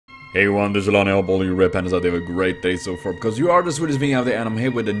Hey everyone, this is LanokirX. I hope all you red pandas out there have a great day so far, because you are the sweetest being out there, and I'm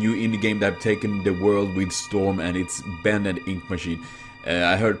here with a new indie game that have taken the world with storm, and it's Bendy and Ink Machine.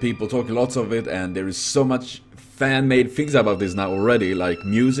 I heard people talking lots of it, and there is so much fan-made things about this now already, like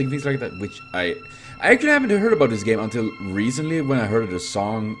music, things like that, which I actually haven't heard about this game until recently, when I heard a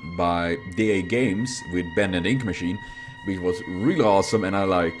song by DA Games with Bendy and Ink Machine, which was really awesome, and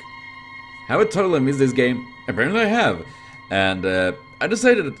I haven't totally missed this game. Apparently I have. And I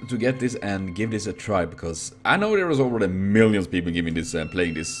decided to get this and give this a try, because I know there was already millions of people giving this and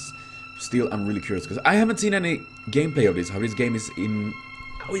playing this. Still, I'm really curious, because I haven't seen any gameplay of this, how this game is in...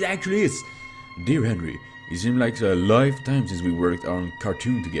 how it actually is. Dear Henry, it seems like a lifetime since we worked on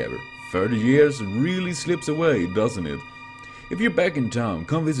cartoon together. 30 years really slips away, doesn't it? If you're back in town,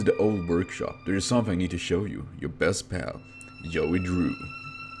 come visit the old workshop. There is something I need to show you. Your best pal, Joey Drew.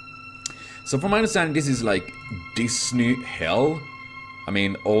 So from my understanding, this is like Disney hell. I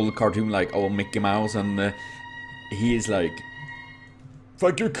mean, old cartoon like old Mickey Mouse, and he is like,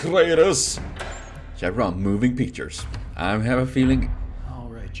 fuck your creators. Check around moving pictures. I have a feeling.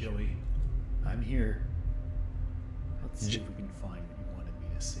 Alright, Joey. I'm here. Let's see if we can find what you wanted me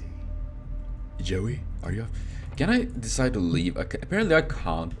to see. Joey, are you? Can I decide to leave? Apparently I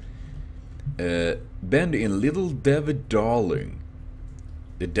can't. Bendy in Little David Darling.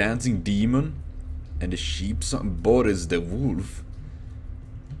 The Dancing Demon and the Sheep Son Boris the Wolf.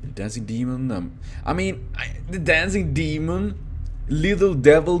 The Dancing Demon, I mean, the Dancing Demon, Little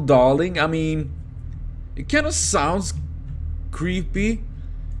Devil Darling, I mean, it kind of sounds creepy.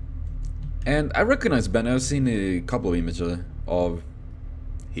 And I recognize Ben, I've seen a couple of images of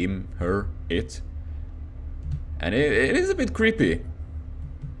him, her, it. And it is a bit creepy.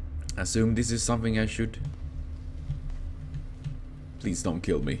 I assume this is something I should... Please don't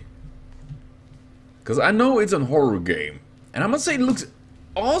kill me. Because I know it's a horror game. And I must say it looks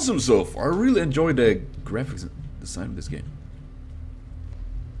awesome so far. I really enjoy the graphics and design of this game.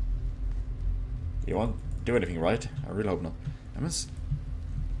 You won't do anything, right? I really hope not.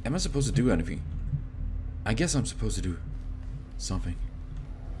 Am I supposed to do anything? I guess I'm supposed to do something.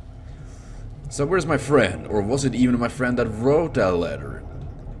 So where's my friend? Or was it even my friend that wrote that letter?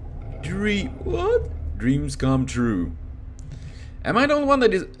 What? Dreams come true. Am I the only one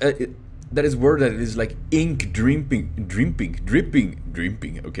that is word that is like ink dripping?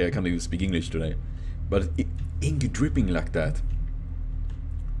 Okay, I can't even speak English today, but ink dripping like that.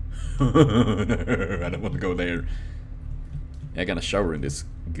 No, I don't want to go there. I gotta shower in this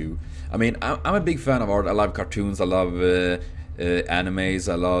goo. I mean, I'm a big fan of art. I love cartoons. I love animes.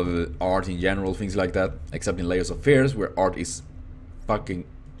 I love art in general, things like that. Except in Layers of Fears, where art is fucking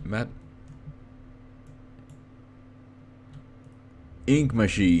mad. Ink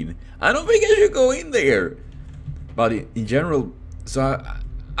Machine. I don't think I should go in there. But in general, so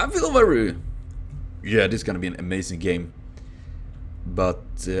I feel very... yeah, this is gonna be an amazing game. But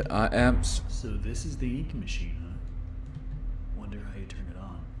I am... So this is the ink machine, huh? Wonder how you turn it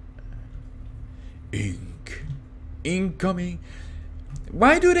on. Ink. Incoming.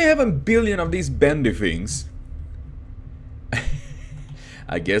 Why do they have a billion of these bendy things?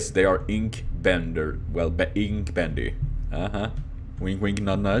 I guess they are ink bender. Well, ink bendy. Uh-huh. Wink wink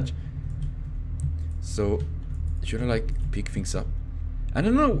nudge nudge. So should I like pick things up? I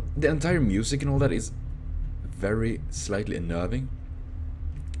don't know, the entire music and all that is very slightly unnerving.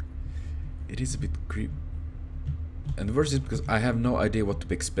 It is a bit creep. And the worst is because I have no idea what to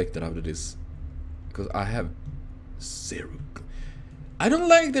be expected out of this. Because I have zero. I don't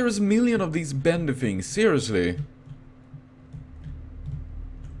like there is a million of these bendy things, seriously.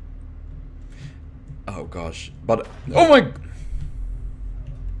 Oh gosh. But oh my...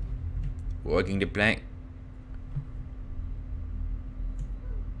 Working the plank.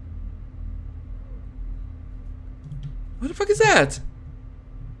 What the fuck is that?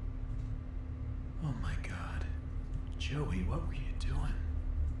 Oh my god. Joey, what were you doing?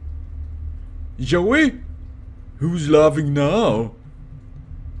 Joey? Who's laughing now?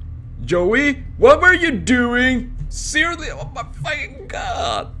 Joey? What were you doing? Seriously? Oh my fucking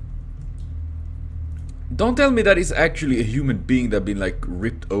god. Don't tell me that is actually a human being that been like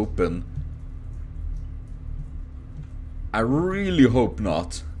ripped open. I really hope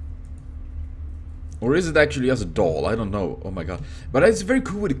not. Or is it actually as a doll? I don't know. Oh my god. But it's very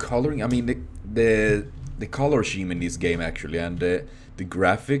cool with the coloring. I mean, the color scheme in this game actually, and the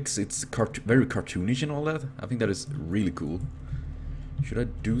graphics. It's very cartoonish and all that. I think that is really cool. Should I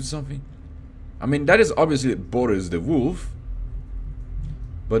do something? I mean, that is obviously Boris the Wolf.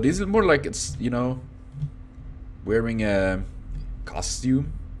 But is it more like it's, you know, wearing a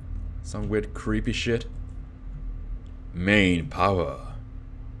costume? Some weird creepy shit. Main power.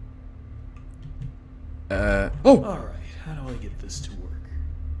 Oh! Alright, how do I get this to work?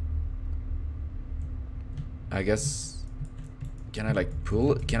 I guess... Can I like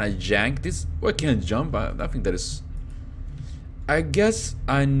pull? Can I jank this? What, can I jump? I think that is... I guess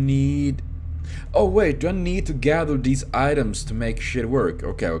I need... Oh wait, do I need to gather these items to make shit work?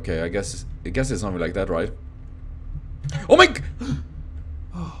 Okay, okay, I guess it's something like that, right? Oh my...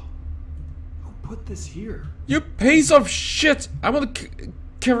 Oh, who put this here? You piece of shit! I want to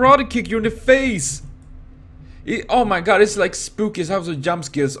karate kick you in the face! Oh my god, it's like spooky House of jump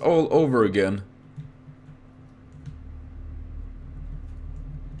scares all over again.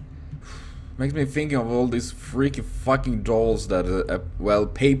 Makes me thinking of all these freaky fucking dolls that, well,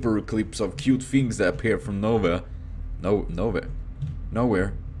 paper clips of cute things that appear from nowhere.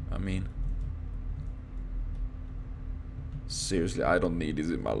 Nowhere. I mean, seriously, I don't need this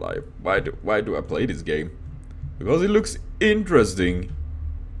in my life. Why do I play this game? Because it looks interesting,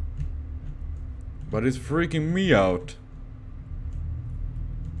 but it's freaking me out.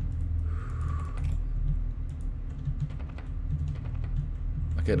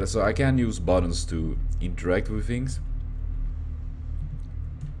 Okay, so I can use buttons to interact with things,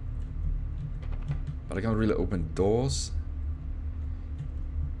 but I can't really open doors.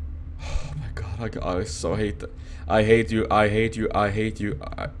 Oh my god, I so hate that. I hate you, I hate you, I hate you.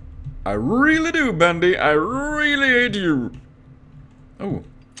 I really do, Bendy. I really hate you. Oh.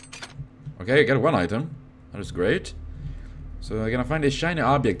 Okay, I got one item. That is great. So I'm gonna find a shiny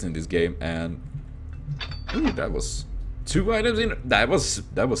object in this game, and... Ooh, that was... 2 items in. That was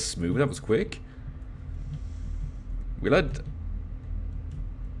smooth. That was quick. Will I?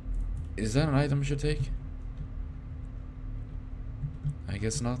 Is that an item I should take? I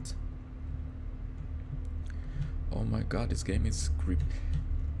guess not. Oh my god, this game is creepy.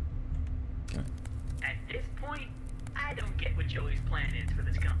 At this point, I don't get what Joey's plan is for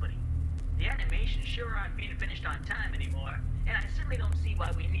this company. The animations sure aren't being finished on time anymore, and I certainly don't see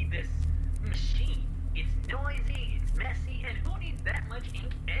why we need this machine. It's noisy, it's messy, and who needs that much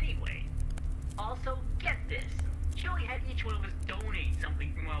ink anyway? Also, get this. Joey had each one of us donate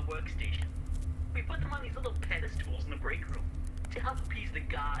something from our workstation. We put them on these little pedestals in the break room to help appease the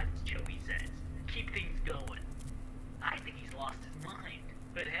gods, Joey says. Keep things going. I think he's lost his mind.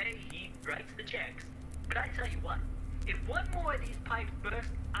 But hey, he writes the checks. But I tell you what, if one more of these pipes burst,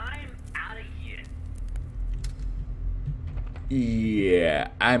 I'm out of here. Yeah,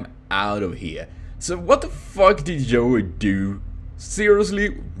 I'm out of here. So what the fuck did Joey do?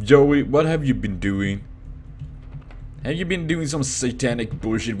 Seriously, Joey, what have you been doing? Have you been doing some satanic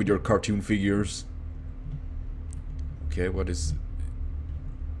bullshit with your cartoon figures? Okay, what is...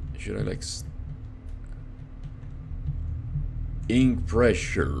 Should I like... Ink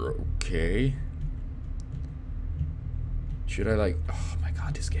pressure, okay. Should I like... Oh my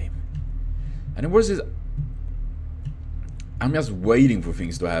god, this game. And then what is this? I'm just waiting for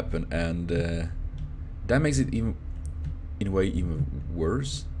things to happen, and that makes it even, in a way, even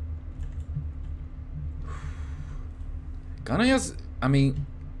worse. Can I just... I mean...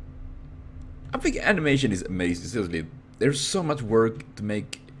 I think animation is amazing, seriously. There's so much work to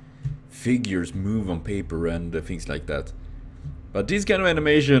make figures move on paper and things like that. But this kind of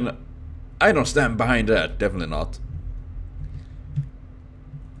animation, I don't stand behind that, definitely not.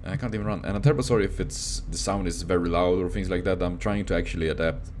 I can't even run, and I'm terribly sorry if it's the sound is very loud or things like that. I'm trying to actually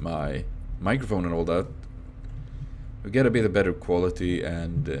adapt my microphone and all that to get a bit of better quality,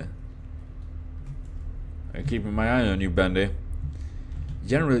 and I'm keeping my eye on you, Bendy.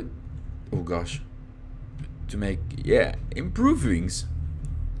 Generally, oh gosh, to make, yeah, improve things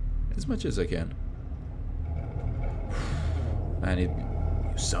as much as I can. And it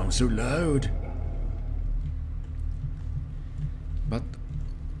sounds so loud. But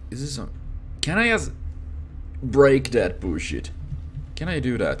is this on? Can I just break that bullshit? Can I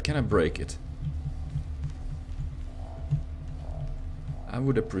do that? Can I break it? I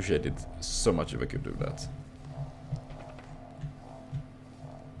would appreciate it so much if I could do that.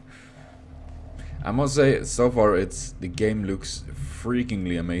 I must say, so far, the game looks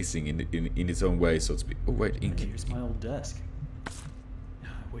freakingly amazing in its own way, so to speak. Oh wait, ink. Here's my old desk.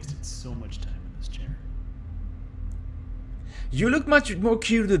 I wasted so much time in this chair. You look much more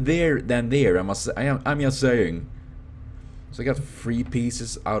cute there than there. I'm just saying. So I got 3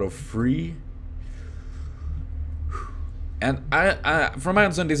 pieces out of 3. And from my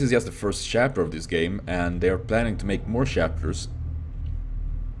understanding, this is just the first chapter of this game, and they are planning to make more chapters,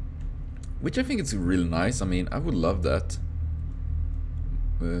 which I think is really nice. I mean, I would love that.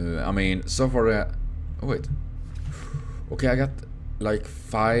 I mean, so far, oh wait. Okay, I got like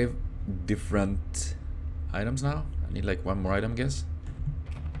 5 different items now. I need like 1 more item, I guess.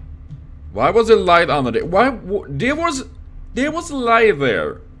 Why was there light under there? Why? There was light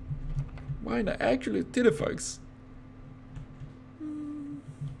there. Why not actually terrifies?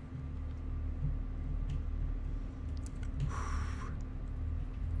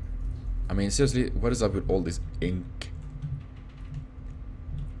 I mean, seriously, what is up with all this ink?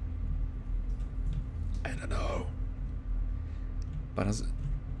 I don't know. But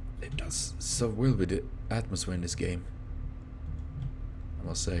it does so well with the atmosphere in this game, I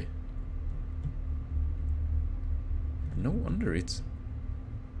must say. No wonder it's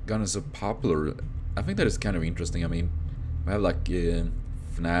gotten so popular. I think that is kind of interesting. I mean, we have like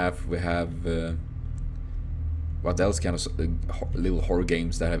FNAF, we have what else kind of little horror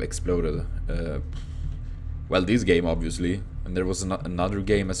games that have exploded. Well, this game obviously, and there was another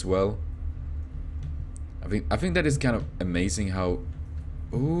game as well. I think that is kind of amazing how.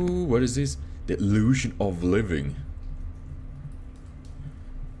 Oh, what is this? The illusion of living.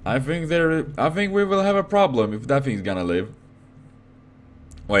 I think we will have a problem if that thing's gonna live.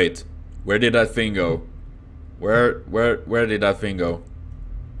 Wait, where did that thing go? Where did that thing go?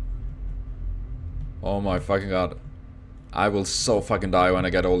 Oh my fucking god. I will so fucking die when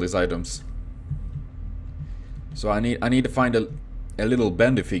I get all these items. So I need to find a little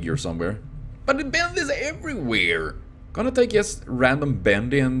Bendy figure somewhere. But the Bendy's everywhere. Gonna take just random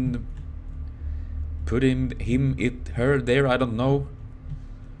Bendy and put her there, I don't know.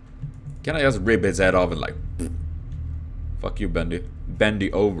 Can I just rip his head off and like, fuck you, Bendy.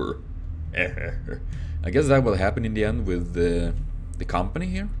 Bendy over. I guess that will happen in the end with the company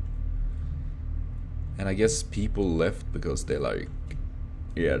here. And I guess people left because they like,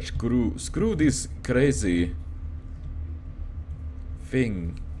 yeah, screw this crazy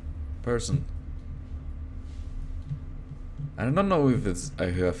person. I don't know if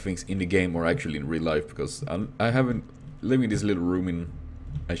I have things in the game or actually in real life, because I haven't living in this little room in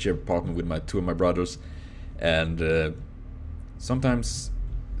I share apartment with two of my brothers, and sometimes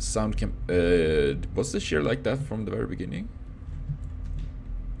sound can was the share like that from the very beginning?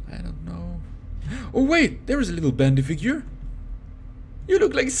 I don't know. Oh wait, there is a little Bendy figure. You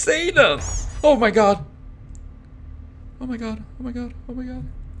look like Satan. Oh my god. Oh my god. Oh my god. Oh my god.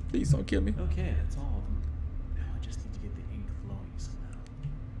 Please don't kill me. Okay, that's all of them. Now I just need to get the ink flowing somehow.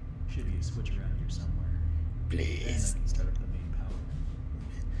 Should be a switch around here somewhere. Please. Then I can start up the main power.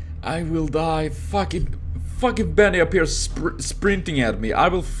 I will die. Fuck it. Fuck if Bendy appears sprinting at me. I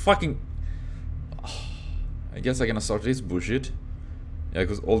will fucking... I guess I'm gonna start this bullshit. Yeah,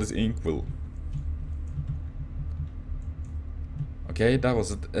 because all this ink will... Okay, that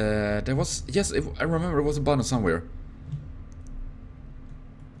was it. There was... Yes, I remember there was a button somewhere.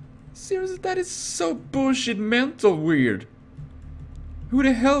 Seriously, that is so bullshit mental weird. Who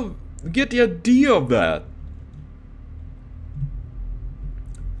the hell get the idea of that?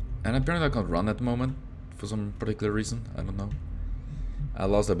 And apparently I can't run at the moment for some particular reason. I don't know. I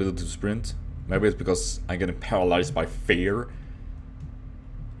lost the ability to sprint. Maybe it's because I'm getting paralyzed by fear.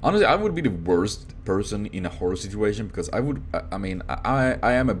 Honestly, I would be the worst person in a horror situation, because I would... I mean,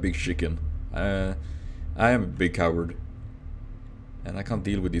 I am a big chicken. I am a big coward. And I can't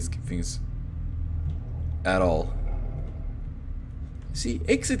deal with these things at all. See,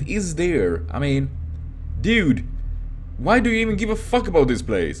 exit is there. I mean, dude, why do you even give a fuck about this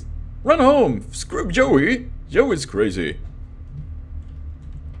place? Run home! Screw Joey! Joey's crazy.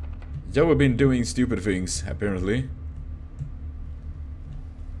 Joey been doing stupid things, apparently.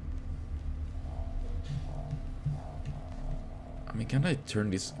 I mean, can I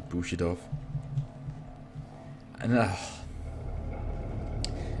turn this bullshit off? And I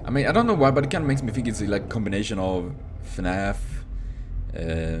mean, I don't know why, but it kind of makes me think it's like a combination of FNAF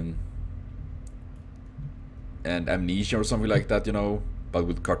and Amnesia or something like that, you know, but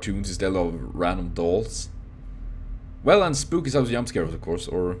with cartoons instead of random dolls. Well, and Spooky House Jump Scares, of course,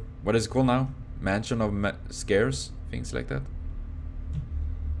 or what is it called now? Mansion of Scares, things like that.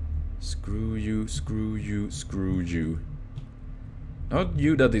 Screw you, screw you, screw you. Not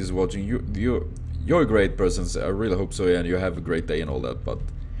you that is watching. You're a great person. I really hope so, and you have a great day and all that. But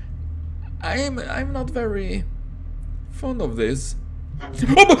I'm not very fond of this.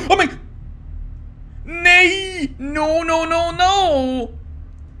 Oh my! Nay! No! No! No! No!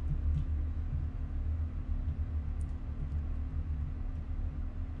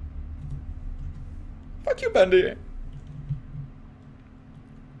 Fuck you, Bendy.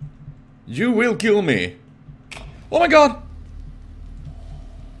 You will kill me. Oh my god!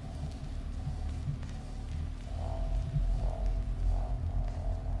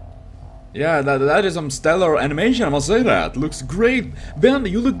 Yeah, that is some stellar animation, I must say that. Looks great.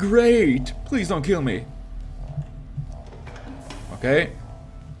 Bendy, you look great. Please don't kill me. Okay.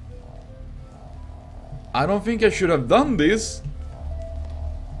 I don't think I should have done this.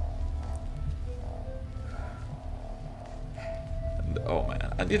 And, oh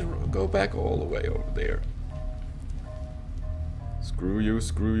man, I need to go back all the way over there. Screw you,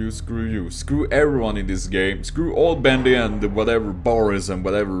 screw you, screw you. Screw everyone in this game. Screw all Bendy and whatever Boris and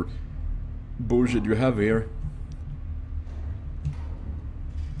whatever bullshit you have here.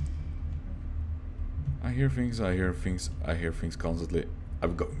 I hear things, I hear things, I hear things constantly.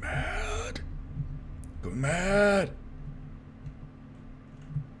 I'm going mad. Going mad.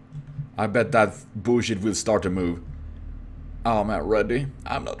 I bet that bullshit will start to move. Oh, I'm not ready.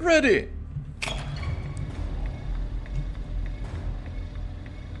 I'm not ready.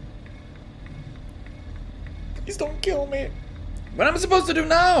 Please don't kill me. What am I supposed to do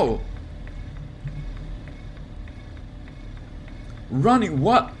now? Running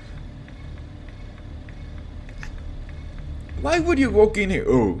what? Why would you walk in here?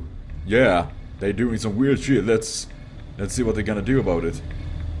 Oh, yeah, they're doing some weird shit. Let's see what they're gonna do about it.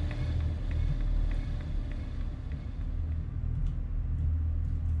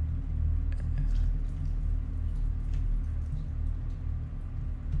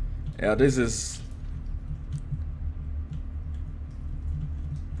 Yeah, this is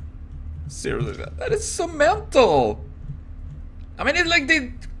seriously, that is so mental. I mean, it's like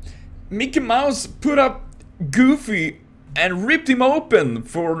Mickey Mouse put up Goofy and ripped him open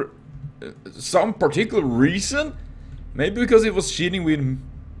for some particular reason. Maybe because he was cheating with...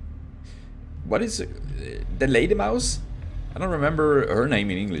 What is it? The Lady Mouse? I don't remember her name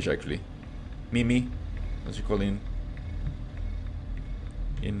in English actually. Mimi. What's she called in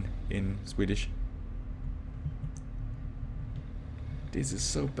Swedish? This is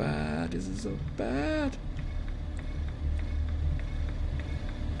so bad. This is so bad.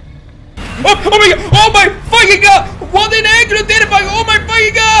 Oh my god! Oh my fucking god! What an accurate did it! Oh my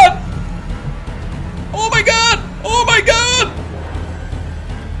fucking god! Oh my god! Oh my god!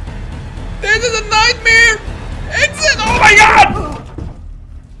 This is a nightmare! Exit! Oh my god!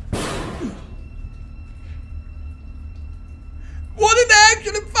 What in the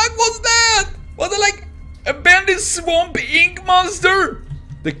actual fuck was that? Was it like a Bendy swamp ink monster?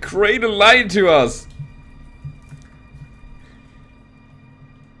 The cradle lied to us.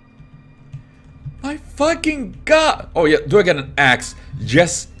 My fucking god! Oh yeah, do I get an axe?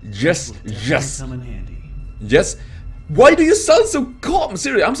 Yes, yes, yes. Come in handy. Yes. Why do you sound so calm?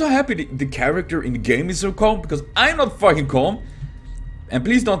 Seriously, I'm so happy the character in the game is so calm because I'm not fucking calm. And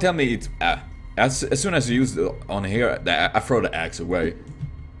please don't tell me it's as soon as you use it on here, I throw the axe away.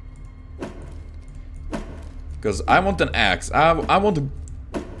 Because I want an axe. I want to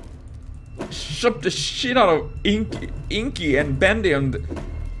chop the shit out of Inky and Bendy and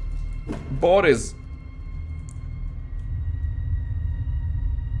Boris.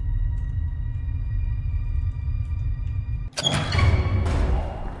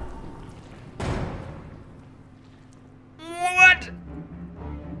 What?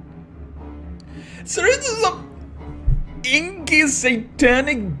 So this is some inky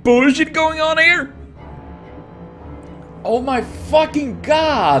satanic bullshit going on here? Oh my fucking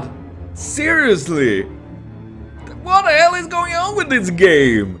god! Seriously? What the hell is going on with this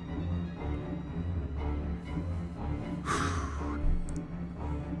game?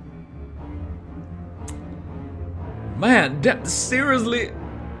 Man, that seriously,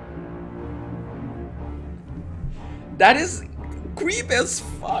 that is creepy as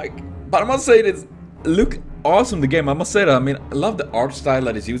fuck. But I must say, it look awesome. The game, I must say that. I mean, I love the art style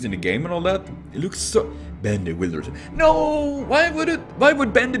that is used in the game and all that. It looks so. Bendy Wilders. No, why would it? Why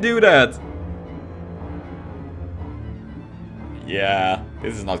would Bendy do that? Yeah,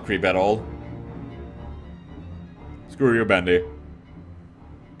 this is not creepy at all. Screw you, Bendy.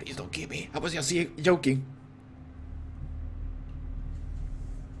 Please don't kill me. I was just joking.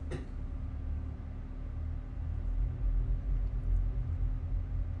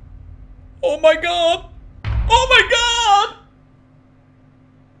 Oh my god! Oh my god!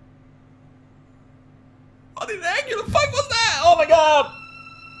 What the heck the fuck was that? Oh my god!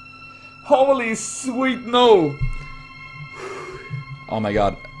 Holy sweet no! Oh my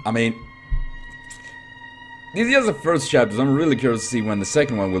god, I mean... This is just the first chapter, so I'm really curious to see when the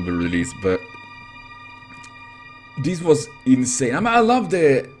second one will be released, but... This was insane. I mean, I love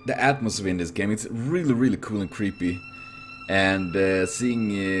the atmosphere in this game. It's really, really cool and creepy. And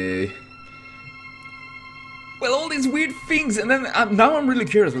seeing... well, all these weird things, and then now I'm really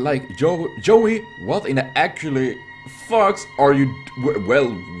curious. Like, Joey, what in the actually fucks are you? Well,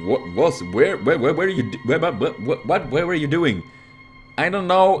 what was where are you? Where were you doing? I don't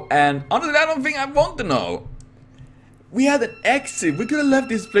know, and honestly, I don't think I want to know. We had an exit. We could have left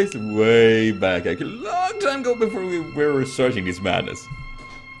this place way back, actually, a long time ago before we were researching this madness.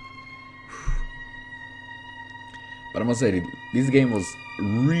 But I must say, this game was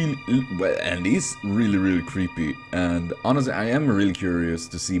really, well, and is really creepy. And honestly, I am really curious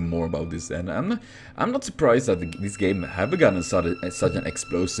to see more about this. And I'm not surprised that this game have gotten such an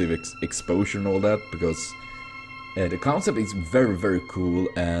explosive exposure and all that, because the concept is very cool,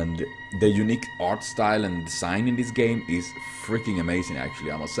 and the unique art style and design in this game is freaking amazing.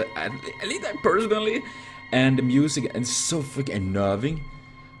 Actually, I must say, at least I personally, and the music and so freaking unnerving.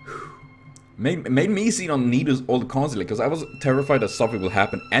 Made me sit on needles all constantly, because I was terrified that something will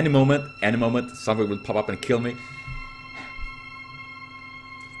happen any moment, something will pop up and kill me.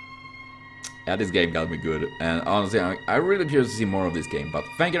 Yeah, this game got me good, and honestly, I'm really curious to see more of this game. But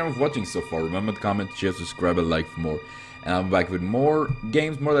thank you everyone for watching so far. Remember to comment, share, subscribe, and like for more. And I'll be back with more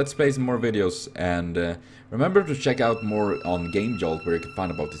games, more Let's Plays, and more videos. And remember to check out more on Game Jolt, where you can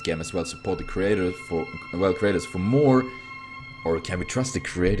find about this game as well. Support the creators for more. Or can we trust the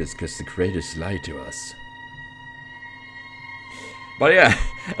creators, because the creators lie to us? But yeah,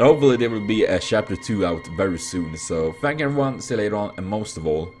 hopefully there will be a chapter 2 out very soon. So thank you everyone, see you later on, and most of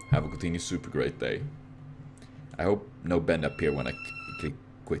all, have a continued super great day. I hope no Bendy appear when I click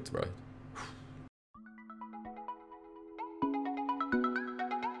quit, right?